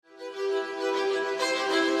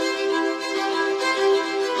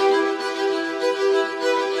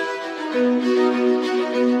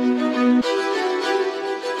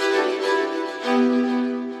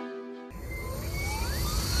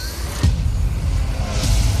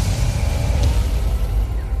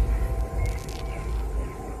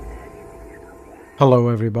Hello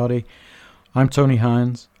everybody, I'm Tony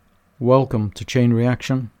Hines. Welcome to Chain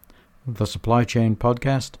Reaction, the supply chain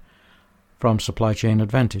podcast from Supply Chain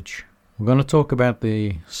Advantage. We're going to talk about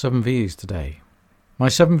the 7 V's today. My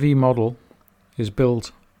 7V model is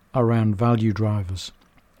built around value drivers,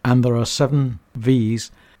 and there are 7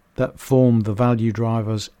 V's that form the value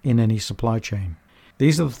drivers in any supply chain.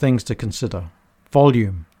 These are the things to consider: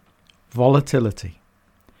 volume, volatility,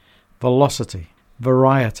 velocity,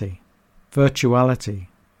 variety, virtuality,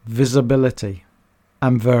 visibility,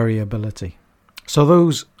 and variability. So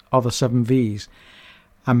those are the 7 V's,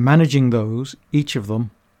 and managing those, each of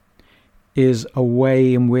them, is a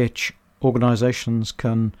way in which organizations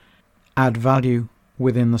can add value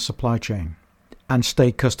within the supply chain and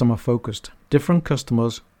stay customer focused. Different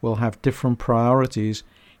customers will have different priorities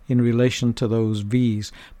in relation to those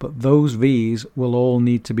V's, but those V's will all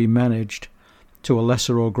need to be managed to a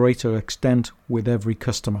lesser or greater extent with every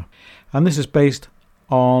customer. And this is based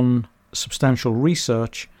on substantial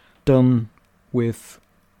research done with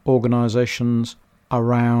organizations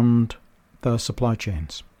around their supply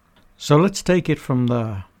chains. So let's take it from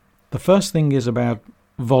there. The first thing is about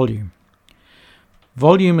volume.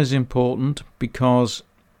 Volume is important because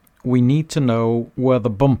we need to know where the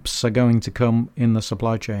bumps are going to come in the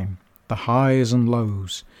supply chain, the highs and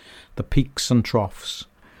lows, the peaks and troughs.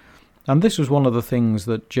 And this was one of the things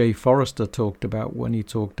that Jay Forrester talked about when he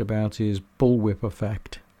talked about his bullwhip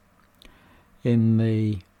effect in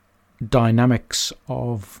the dynamics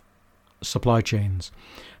of supply chains.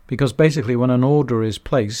 Because basically when an order is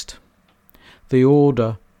placed, the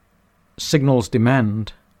order signals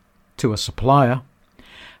demand to a supplier,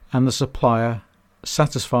 and the supplier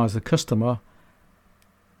satisfies the customer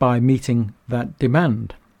by meeting that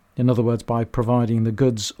demand. In other words, by providing the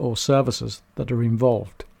goods or services that are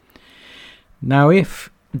involved. Now,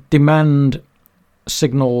 if demand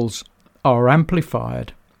signals are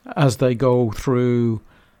amplified as they go through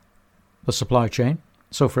the supply chain,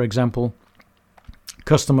 so for example,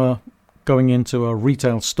 customer going into a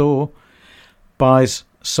retail store buys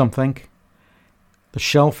something, the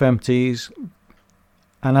shelf empties,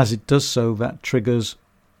 and as it does so, that triggers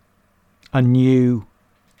a new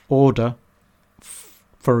order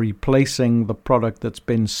for replacing the product that's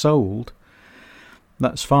been sold.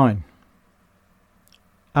 That's fine.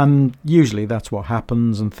 And usually that's what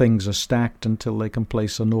happens, and things are stacked until they can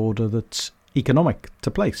place an order that's economic to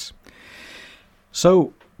place.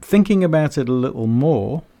 So thinking about it a little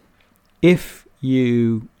more, if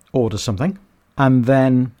you order something and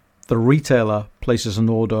then the retailer places an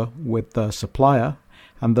order with their supplier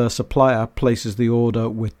and their supplier places the order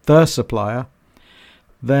with their supplier,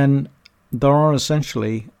 then there are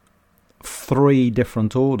essentially 3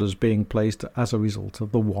 different orders being placed as a result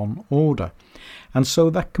of the one order. And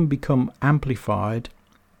so that can become amplified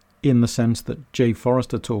in the sense that Jay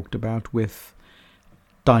Forrester talked about with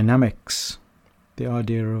dynamics, the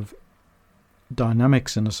idea of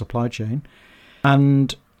dynamics in a supply chain.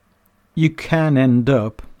 And you can end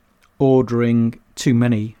up ordering too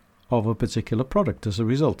many of a particular product as a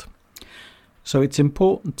result. So it's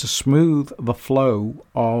important to smooth the flow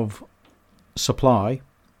of supply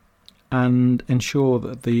and ensure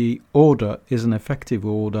that the order is an effective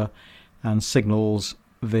order and signals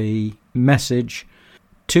the message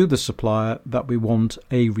to the supplier that we want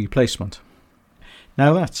a replacement.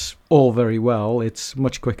 Now that's all very well. It's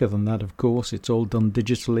much quicker than that, of course. It's all done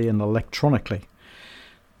digitally and electronically.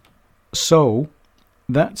 So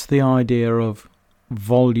that's the idea of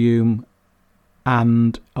volume,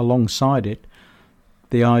 and alongside it,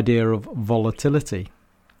 the idea of volatility,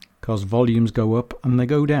 because volumes go up and they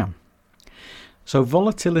go down. So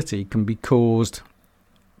volatility can be caused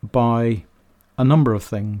by a number of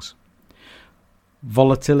things.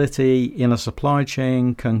 Volatility in a supply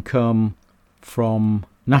chain can come from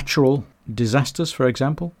natural disasters, for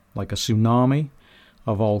example, like a tsunami,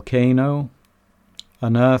 a volcano,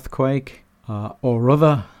 an earthquake, or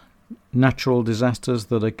other natural disasters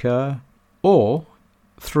that occur, or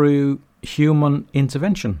through human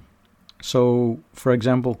intervention. So, for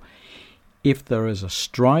example, if there is a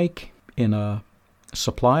strike in a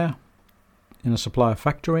supplier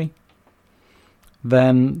factory,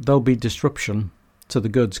 then there'll be disruption to the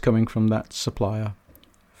goods coming from that supplier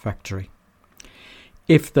factory.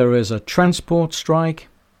 If there is a transport strike,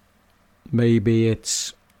 maybe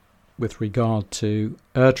it's with regard to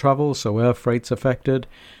air travel, so air freight's affected,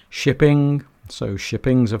 shipping, so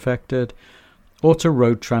shipping's affected, or to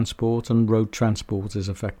road transport, and road transport is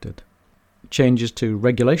affected. Changes to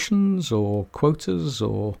regulations or quotas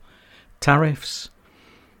or tariffs,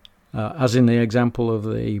 as in the example of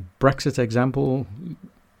the Brexit example,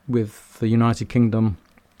 with the United Kingdom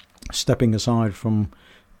stepping aside from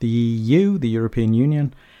the EU, the European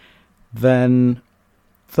Union, then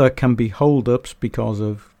there can be hold-ups because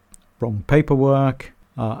of wrong paperwork,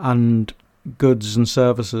 and goods and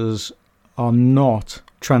services are not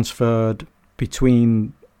transferred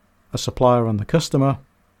between a supplier and the customer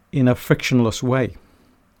in a frictionless way.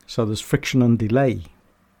 So there's friction and delay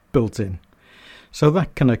built in. So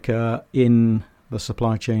that can occur in the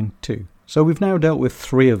supply chain too. So we've now dealt with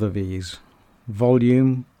 3 of the V's: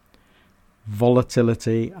 volume,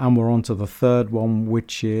 volatility, and we're on to the third one,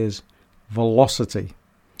 which is velocity.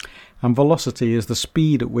 And velocity is the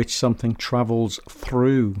speed at which something travels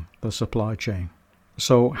through the supply chain.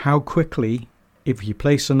 So how quickly, if you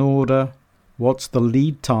place an order, what's the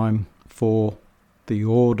lead time for the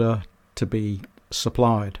order to be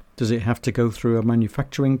supplied? Does it have to go through a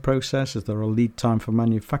manufacturing process? Is there a lead time for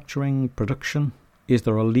manufacturing, production? Is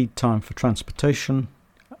there a lead time for transportation?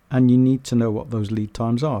 And you need to know what those lead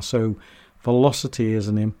times are. So velocity is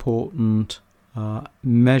an important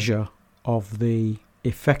measure of the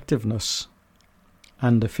effectiveness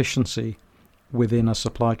and efficiency within a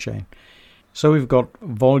supply chain. So we've got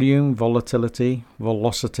volume, volatility,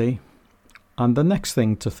 velocity, and the next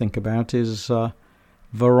thing to think about is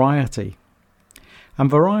variety. And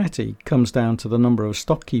variety comes down to the number of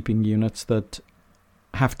stock keeping units that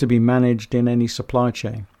have to be managed in any supply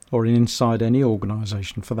chain or inside any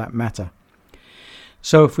organization for that matter.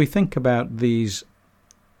 So if we think about these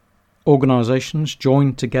organizations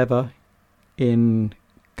joined together in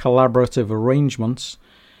collaborative arrangements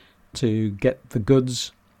to get the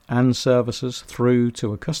goods and services through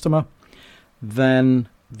to a customer, then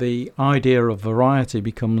the idea of variety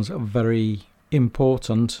becomes very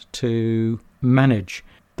important to manage.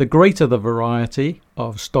 The greater the variety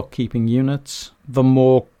of stock keeping units, the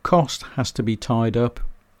more cost has to be tied up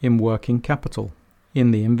in working capital,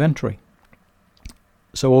 in the inventory.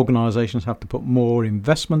 So organizations have to put more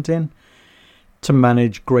investment in to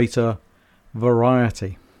manage greater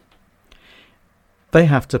variety. They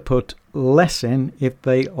have to put less in if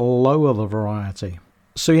they lower the variety.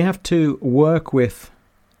 So you have to work with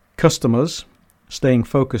customers, staying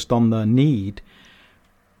focused on their need,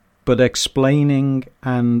 but explaining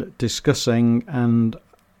and discussing and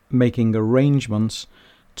making arrangements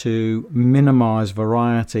to minimize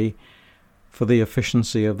variety for the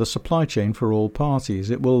efficiency of the supply chain for all parties.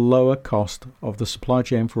 It will lower cost of the supply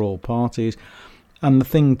chain for all parties. And the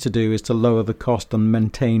thing to do is to lower the cost and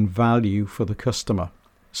maintain value for the customer.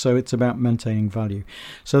 So it's about maintaining value.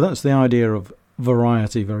 So that's the idea of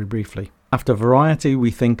variety very briefly. After variety,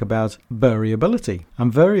 we think about variability.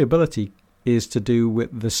 And variability is to do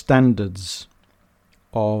with the standards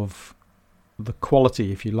of the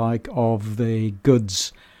quality, if you like, of the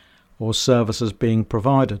goods or services being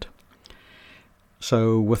provided.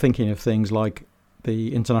 So we're thinking of things like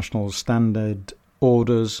the international standard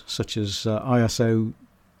orders such as ISO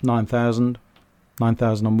 9000,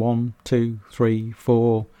 9001, 2, 3,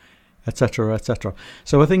 4, etc., etc.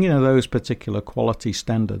 So we're thinking of those particular quality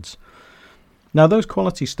standards. Now, those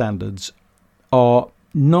quality standards are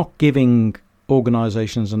not giving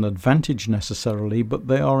organizations an advantage necessarily, but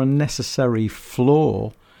they are a necessary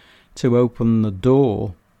flaw to open the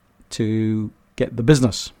door to get the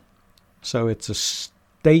business. So it's a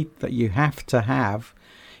state that you have to have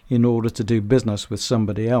in order to do business with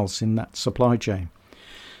somebody else in that supply chain.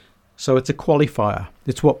 So it's a qualifier.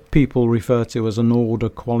 It's what people refer to as an order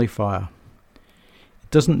qualifier.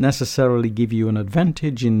 It doesn't necessarily give you an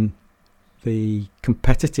advantage in the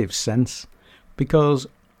competitive sense because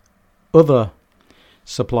other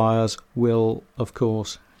suppliers will, of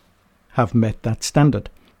course, have met that standard.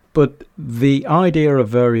 But the idea of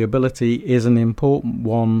variability is an important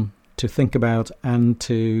one to think about and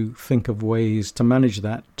to think of ways to manage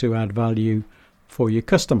that to add value for your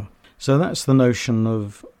customer. So that's the notion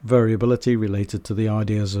of variability related to the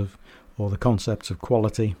ideas of or the concepts of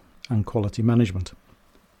quality and quality management.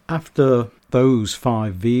 After those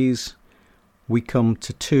 5 V's, we come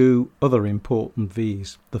to 2 other important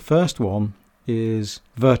V's. The first one is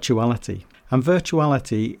virtuality. And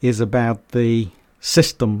virtuality is about the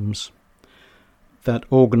systems that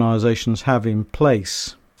organizations have in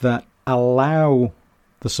place that allow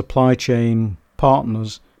the supply chain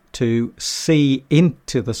partners to see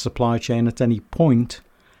into the supply chain at any point.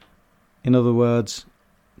 In other words,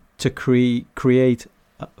 to create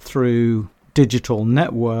through digital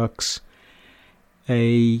networks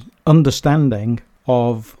a understanding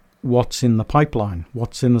of what's in the pipeline,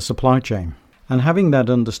 what's in the supply chain. And having that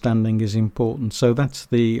understanding is important. So that's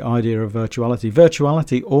the idea of virtuality.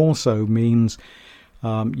 Virtuality also means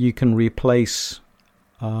you can replace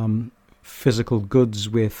physical goods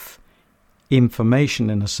with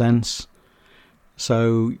information in a sense.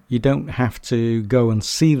 So you don't have to go and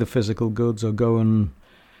see the physical goods or go and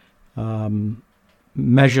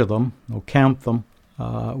measure them or count them,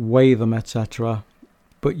 weigh them, etc.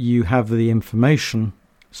 But you have the information.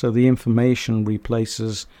 So the information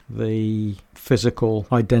replaces the physical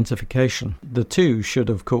identification. The two should,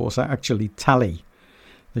 of course, actually tally.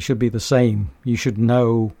 They should be the same. You should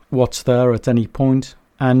know what's there at any point.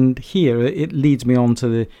 And here it leads me on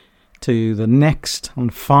to the next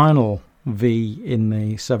and final V in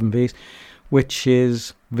the 7 Vs, which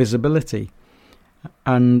is visibility.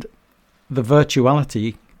 And the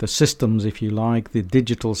virtuality, the systems, if you like, the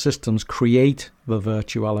digital systems create the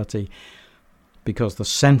virtuality, because the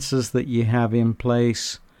sensors that you have in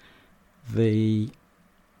place, the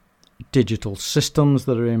digital systems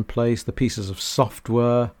that are in place, the pieces of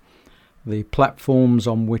software, the platforms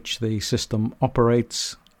on which the system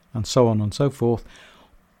operates, and so on and so forth,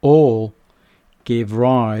 all give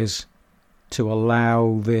rise to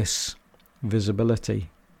allow this visibility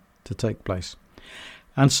to take place.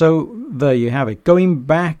 And so there you have it. Going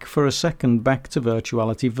back for a second, back to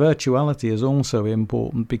virtuality. Virtuality is also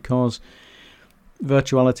important because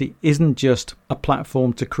virtuality isn't just a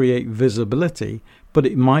platform to create visibility, but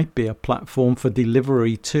it might be a platform for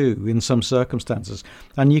delivery too in some circumstances.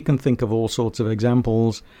 And you can think of all sorts of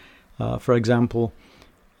examples. For example,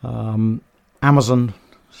 Amazon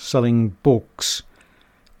selling books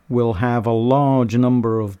will have a large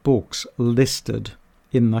number of books listed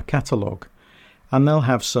in the catalogue. And they'll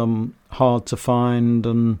have some hard to find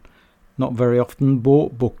and not very often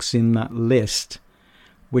bought books in that list,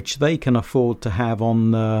 which they can afford to have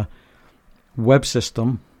on the web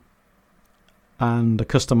system, and the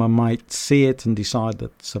customer might see it and decide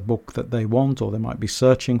that it's a book that they want, or they might be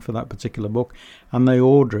searching for that particular book and they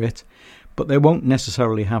order it, but they won't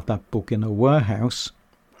necessarily have that book in a warehouse.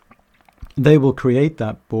 They will create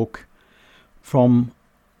that book from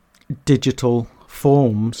digital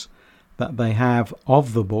forms that they have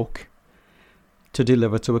of the book to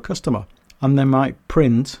deliver to a customer, and they might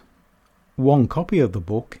print one copy of the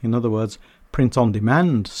book, in other words, print on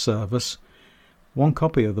demand service, one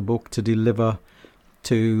copy of the book to deliver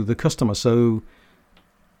to the customer. So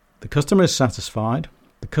the customer is satisfied,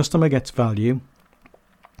 the customer gets value,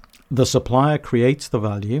 the supplier creates the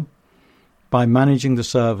value by managing the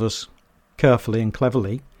service carefully and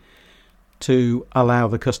cleverly to allow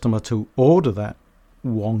the customer to order that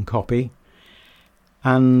one copy,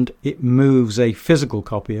 and it moves a physical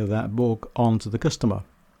copy of that book onto the customer.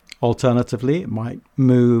 Alternatively, it might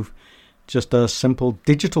move just a simple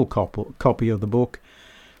digital copy of the book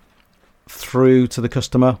through to the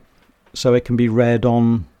customer so it can be read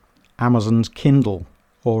on Amazon's Kindle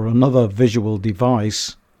or another visual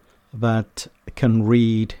device that can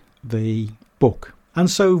read the book. And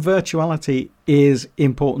so virtuality is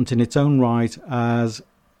important in its own right as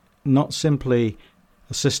not simply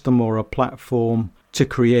a system or a platform to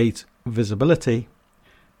create visibility,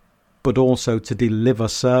 but also to deliver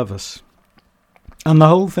service. And the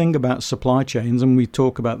whole thing about supply chains, and we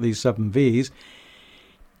talk about these 7 Vs,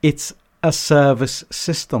 it's a service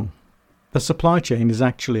system. The supply chain is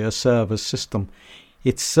actually a service system.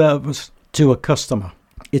 It's service to a customer.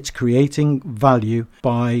 It's creating value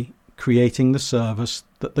by creating the service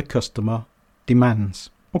that the customer demands.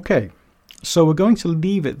 Okay, so we're going to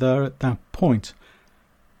leave it there at that point.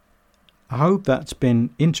 I hope that's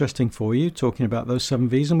been interesting for you, talking about those 7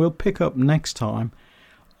 Vs, and we'll pick up next time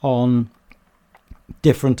on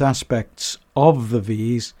different aspects of the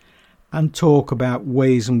Vs and talk about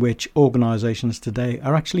ways in which organizations today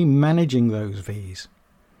are actually managing those Vs.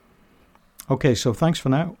 Okay, so thanks for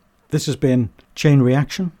now. This has been Chain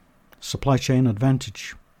Reaction, Supply Chain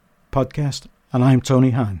Advantage podcast, and I'm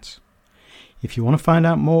Tony Hines. If you want to find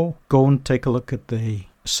out more, go and take a look at the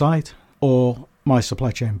site or my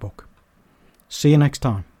supply chain book. See you next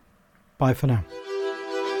time. Bye for now.